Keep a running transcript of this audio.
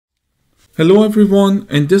Hello everyone,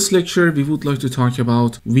 in this lecture we would like to talk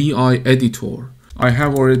about VI editor. I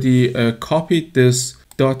have already copied this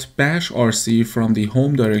 .bashrc from the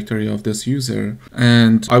home directory of this user,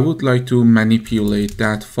 and I would like to manipulate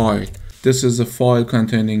that file. This is a file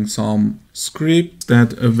containing some scripts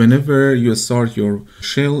that whenever you start your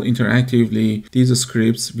shell interactively, these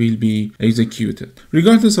scripts will be executed.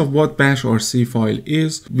 Regardless of what bashrc file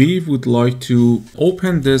is, we would like to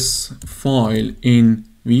open this file in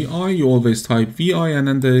VI. You always type VI and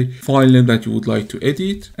then the file name that you would like to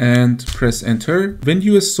edit and press enter. When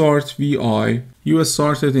you start VI, you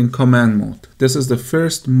started in command mode. This is the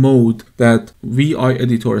first mode that VI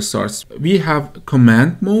editor starts. We have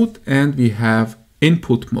command mode and we have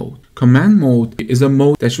input mode. Command mode is a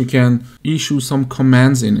mode that you can issue some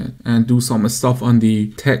commands in it and do some stuff on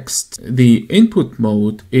the text. The input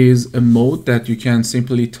mode is a mode that you can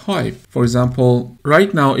simply type. For example,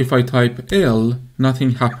 right now if I type L,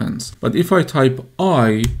 nothing happens. But if I type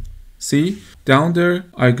I, see, down there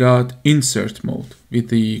I got insert mode with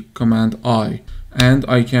the command I, and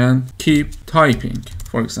I can keep typing,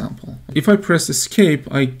 for example. If I press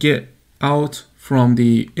escape, I get out from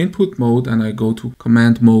the input mode and I go to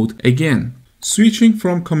command mode again. Switching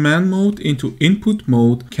from command mode into input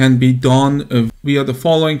mode can be done via the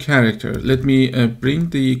following character. Let me bring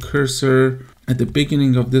the cursor at the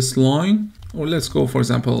beginning of this line, or let's go, for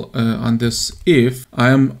example, on this if. I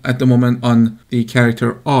am at the moment on the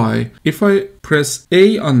character I. If I press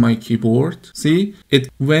A on my keyboard, see, it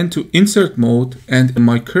went to insert mode and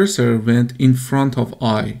my cursor went in front of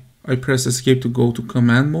I. I press escape to go to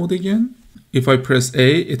command mode again. If I press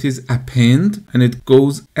A, it is append and it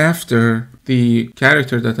goes after the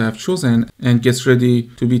character that I have chosen and gets ready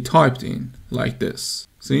to be typed in like this.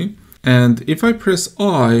 See? And if I press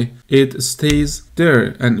I, it stays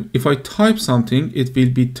there. And if I type something, it will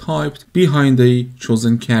be typed behind the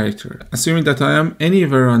chosen character. Assuming that I am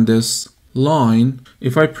anywhere on this line,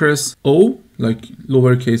 if I press O, like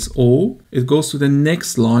lowercase o, it goes to the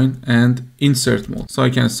next line and insert mode. So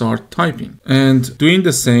I can start typing. And doing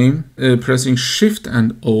the same, pressing Shift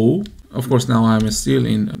and O. Of course, now I'm still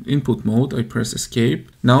in input mode. I press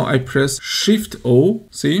escape. Now I press Shift O.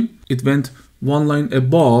 See, it went one line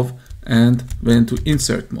above and went to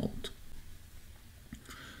insert mode.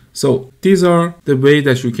 So these are the way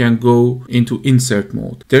that you can go into insert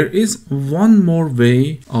mode. There is one more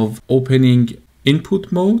way of opening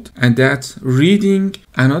input mode, and that's reading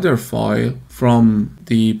another file from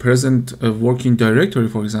the present working directory,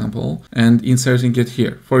 for example, and inserting it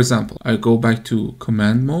here. For example, I go back to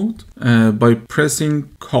command mode by pressing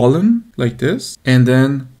colon like this, and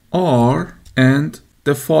then R and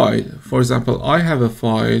the file. For example, I have a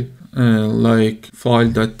file like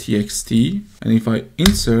file.txt, and if I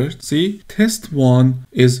insert, see, test1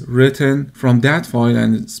 is written from that file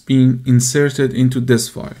and it's being inserted into this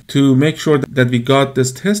file. To make sure that we got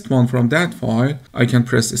this test1 from that file, I can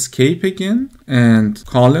press escape again and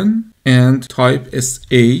colon and type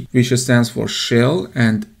S8, which stands for shell,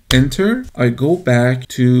 and enter. I go back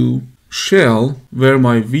to shell where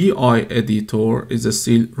my VI editor is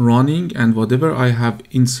still running, and whatever I have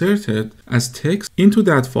inserted as text into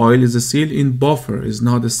that file is still in buffer, is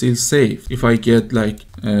not still saved. If I get like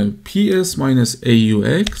ps-aux,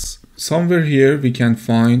 somewhere here we can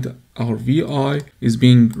find our VI is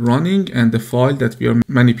being running and the file that we are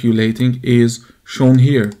manipulating is shown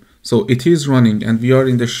here. So it is running and we are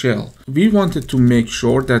in the shell. We wanted to make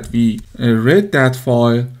sure that we read that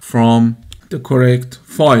file from the correct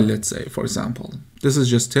file, let's say, for example. This is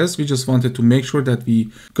just test. We just wanted to make sure that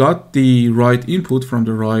we got the right input from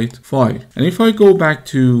the right file. And if I go back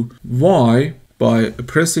to Y by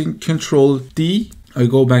pressing Ctrl D, I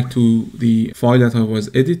go back to the file that I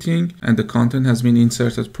was editing and the content has been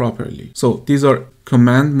inserted properly. So these are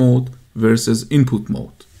command mode versus input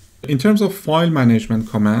mode. In terms of file management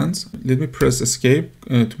commands, let me press escape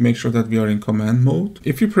to make sure that we are in command mode.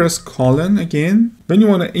 If you press colon again, when you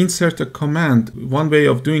want to insert a command, one way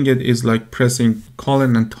of doing it is like pressing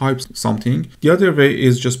colon and type something. The other way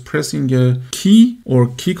is just pressing a key or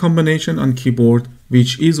key combination on keyboard,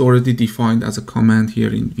 which is already defined as a command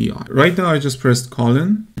here in VI. Right now I just pressed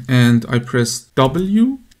colon and I press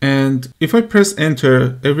W. And if I press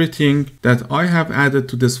enter, everything that I have added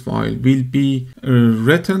to this file will be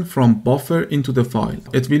written from buffer into the file.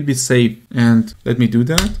 It will be saved, and let me do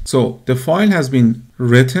that. So the file has been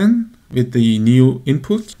written with the new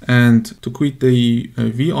input, and to quit the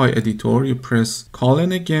VI editor, you press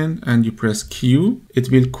colon again and you press Q, it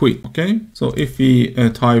will quit. Okay, so if we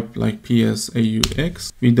type like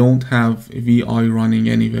ps-aux, we don't have VI running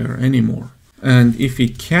anywhere anymore. And if we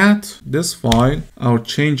cat this file, our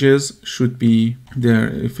changes should be there.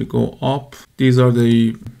 If we go up, these are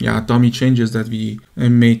the dummy changes that we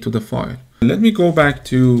made to the file. Let me go back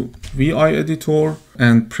to VI editor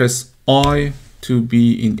and press I to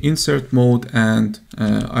be in insert mode, and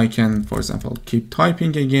I can, for example, keep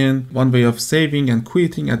typing again. One way of saving and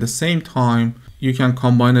quitting at the same time, you can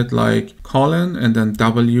combine it like colon and then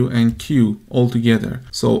W and Q all together.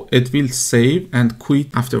 So it will save and quit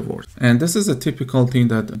afterwards. And this is a typical thing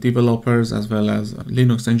that developers as well as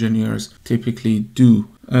Linux engineers typically do.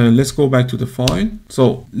 Let's go back to the file.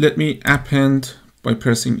 So let me append by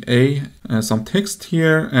pressing A some text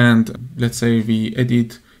here, and let's say we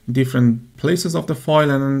edit different places of the file,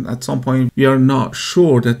 and at some point we are not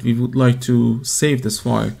sure that we would like to save this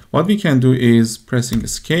file. What we can do is pressing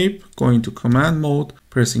escape, going to command mode,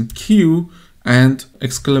 pressing Q and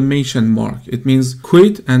exclamation mark. It means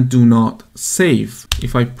quit and do not save.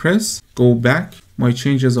 If I press go back, my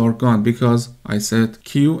changes are gone because I said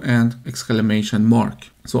Q and exclamation mark.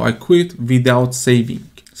 So I quit without saving.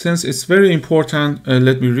 Since it's very important,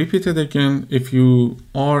 let me repeat it again. If you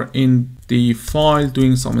are in the file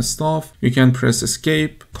doing some stuff, you can press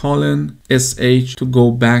escape, colon, SH to go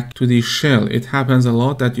back to the shell. It happens a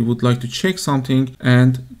lot that you would like to check something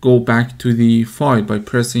and go back to the file by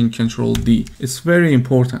pressing Ctrl D. It's very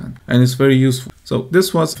important and it's very useful. So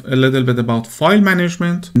this was a little bit about file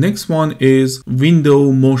management. Next one is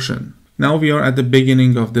window motion. Now we are at the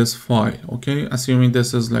beginning of this file, okay? Assuming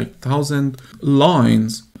this is like 1000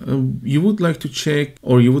 lines, you would like to check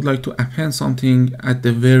or you would like to append something at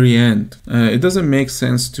the very end. It doesn't make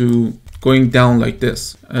sense to going down like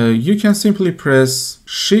this. You can simply press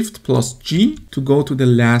Shift plus G to go to the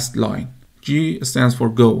last line. G stands for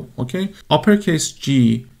go, okay? Uppercase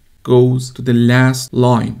G goes to the last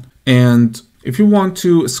line. And if you want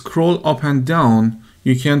to scroll up and down,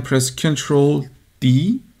 you can press Ctrl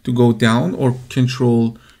D to go down or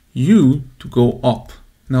Ctrl U to go up.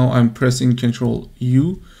 Now I'm pressing Ctrl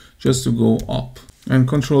U just to go up, and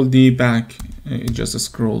Ctrl D back, it just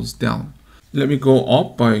scrolls down. Let me go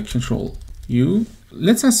up by Ctrl U.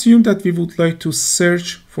 Let's assume that we would like to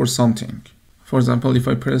search for something. For example, if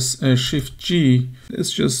I press Shift G,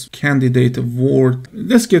 let's just candidate a word.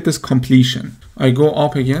 Let's get this completion. I go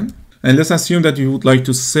up again, and let's assume that you would like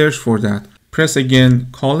to search for that. Press again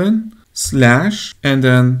colon slash and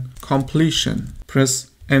then completion.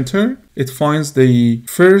 Press enter. It finds the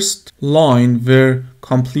first line where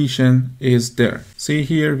completion is there. See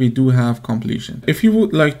here, we do have completion. If you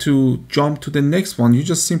would like to jump to the next one, you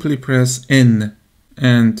just simply press N.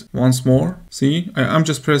 And once more, see, I'm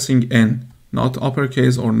just pressing N, not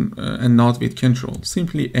uppercase or and not with Control,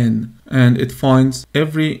 simply N. And it finds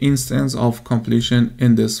every instance of completion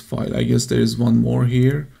in this file. I guess there is one more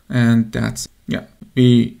here, and that's, yeah,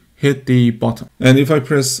 we hit the bottom. And if I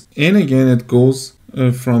press N again, it goes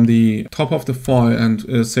from the top of the file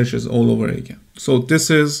and searches all over again. So this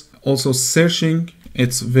is also searching.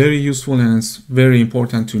 It's very useful and it's very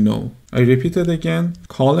important to know. I repeat it again,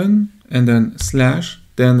 colon and then slash,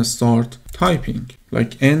 then start typing.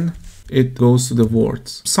 Like N, it goes to the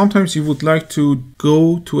words. Sometimes you would like to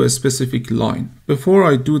go to a specific line. Before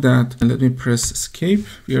I do that, let me press escape.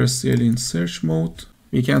 We are still in search mode.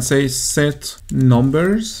 We can say set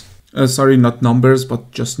numbers. Sorry, not numbers,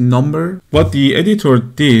 but just number. What the editor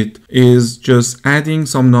did is just adding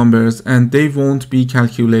some numbers and they won't be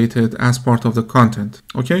calculated as part of the content.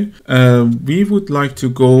 Okay. We would like to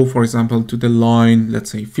go, for example, to the line,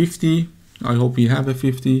 let's say 50. I hope we have a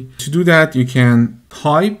 50. To do that, you can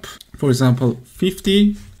type, for example,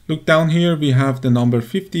 50. Look down here, we have the number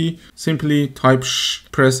 50. Simply type,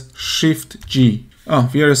 press Shift G.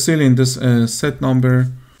 We are still in this set number.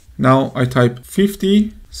 Now I type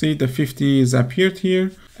 50. See, the 50 is appeared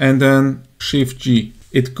here, and then Shift G.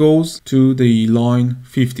 It goes to the line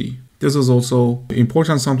 50. This is also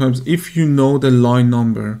important. Sometimes if you know the line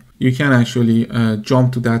number, you can actually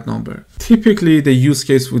jump to that number. Typically, the use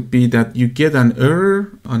case would be that you get an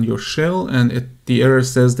error on your shell, and the error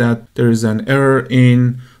says that there is an error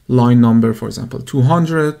in line number, for example,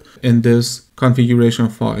 200 in this configuration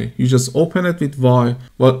file. You just open it with Y.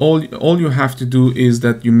 Well, all you have to do is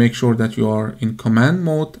that you make sure that you are in command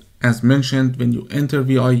mode. As mentioned, when you enter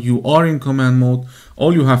VI, you are in command mode.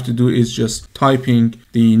 All you have to do is just typing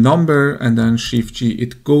the number and then Shift G.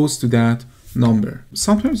 It goes to that number.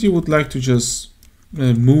 Sometimes you would like to just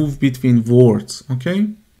move between words, okay?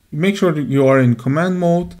 Make sure that you are in command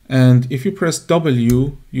mode, and if you press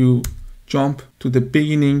W, you jump to the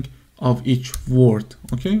beginning of each word,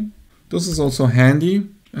 okay? This is also handy,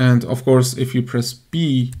 and of course if you press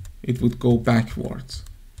B, it would go backwards,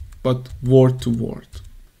 but word to word.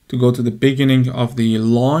 to go to the beginning of the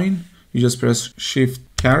line, you just press Shift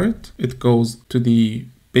caret. It goes to the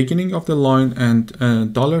beginning of the line, and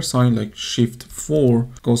 $, like Shift 4,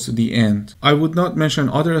 goes to the end. I would not mention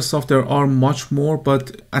other stuff. There are much more,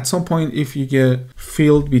 but at some point, if you get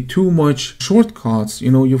filled with too much shortcuts,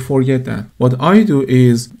 you forget that. What I do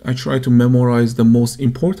is I try to memorize the most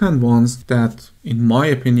important ones that, in my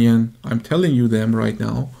opinion, I'm telling you them right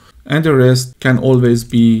now. And the rest can always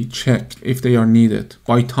be checked if they are needed.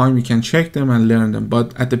 By time you can check them and learn them.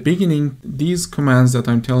 But at the beginning, these commands that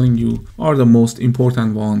I'm telling you are the most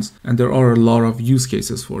important ones, and there are a lot of use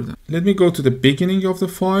cases for them. Let me go to the beginning of the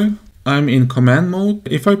file. I'm in command mode.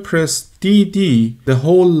 If I press DD, the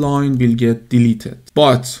whole line will get deleted,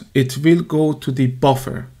 but it will go to the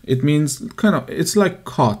buffer. It means it's like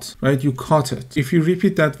cut, right? You cut it. If you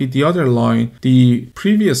repeat that with the other line, the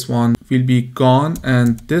previous one will be gone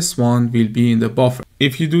and this one will be in the buffer.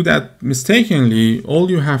 If you do that mistakenly, all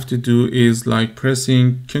you have to do is like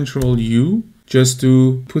pressing Ctrl U just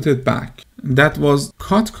to put it back. That was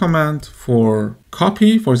cut command for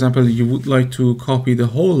copy. For example, you would like to copy the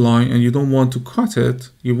whole line and you don't want to cut it.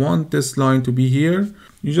 You want this line to be here.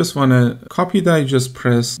 You just want to copy that. You just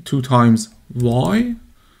press 2 times Y.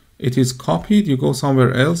 It is copied. You go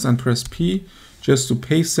somewhere else and press P just to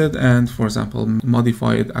paste it and, for example,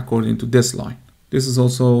 modify it according to this line. This is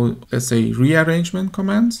also, let's say, rearrangement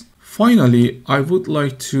commands. Finally, I would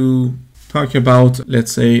like to talk about,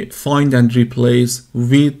 let's say, find and replace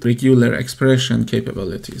with regular expression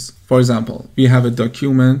capabilities. For example, we have a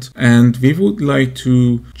document and we would like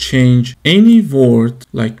to change any word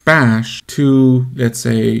like bash to, let's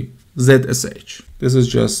say, ZSH. This is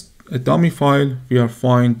just a dummy file. We are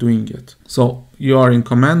fine doing it. So you are in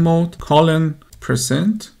command mode,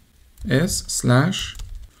 %s/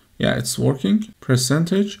 yeah, it's working,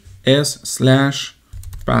 %s/bash.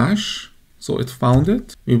 So it found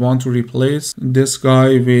it. We want to replace this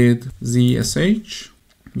guy with ZSH.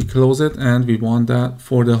 We close it and we want that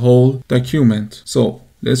for the whole document. So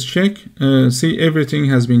let's check. See, everything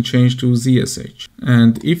has been changed to ZSH.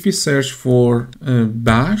 And if we search for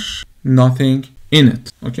bash, nothing in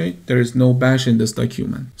it. Okay, there is no bash in this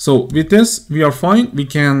document. So with this, we are fine. We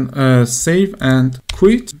can save and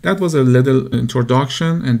quit. That was a little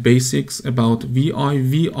introduction and basics about VI.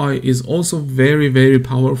 VI is also very, very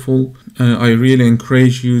powerful. I really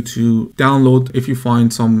encourage you to download. If you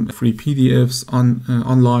find some free PDFs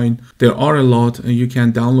online, there are a lot, and you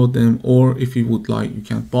can download them, or if you would like, you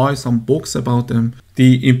can buy some books about them.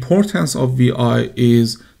 The importance of VI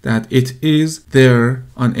is that it is there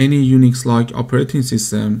on any Unix-like operating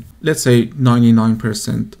system, let's say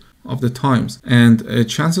 99% of the times. And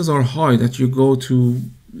chances are high that you go to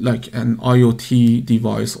like an IoT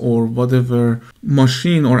device or whatever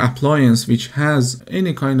machine or appliance which has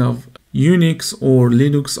any kind of Unix or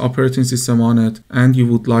Linux operating system on it, and you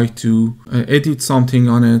would like to edit something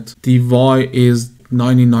on it. The VI is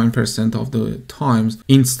 99% of the times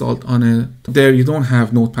installed on it. There you don't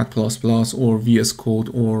have Notepad++ or VS Code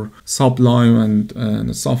or Sublime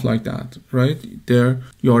and stuff like that, right? There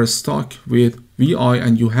you are stuck with VI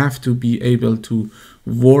and you have to be able to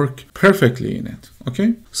work perfectly in it.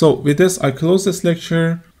 Okay, so with this I close this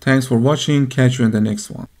lecture. Thanks for watching. Catch you in the next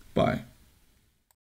one. Bye.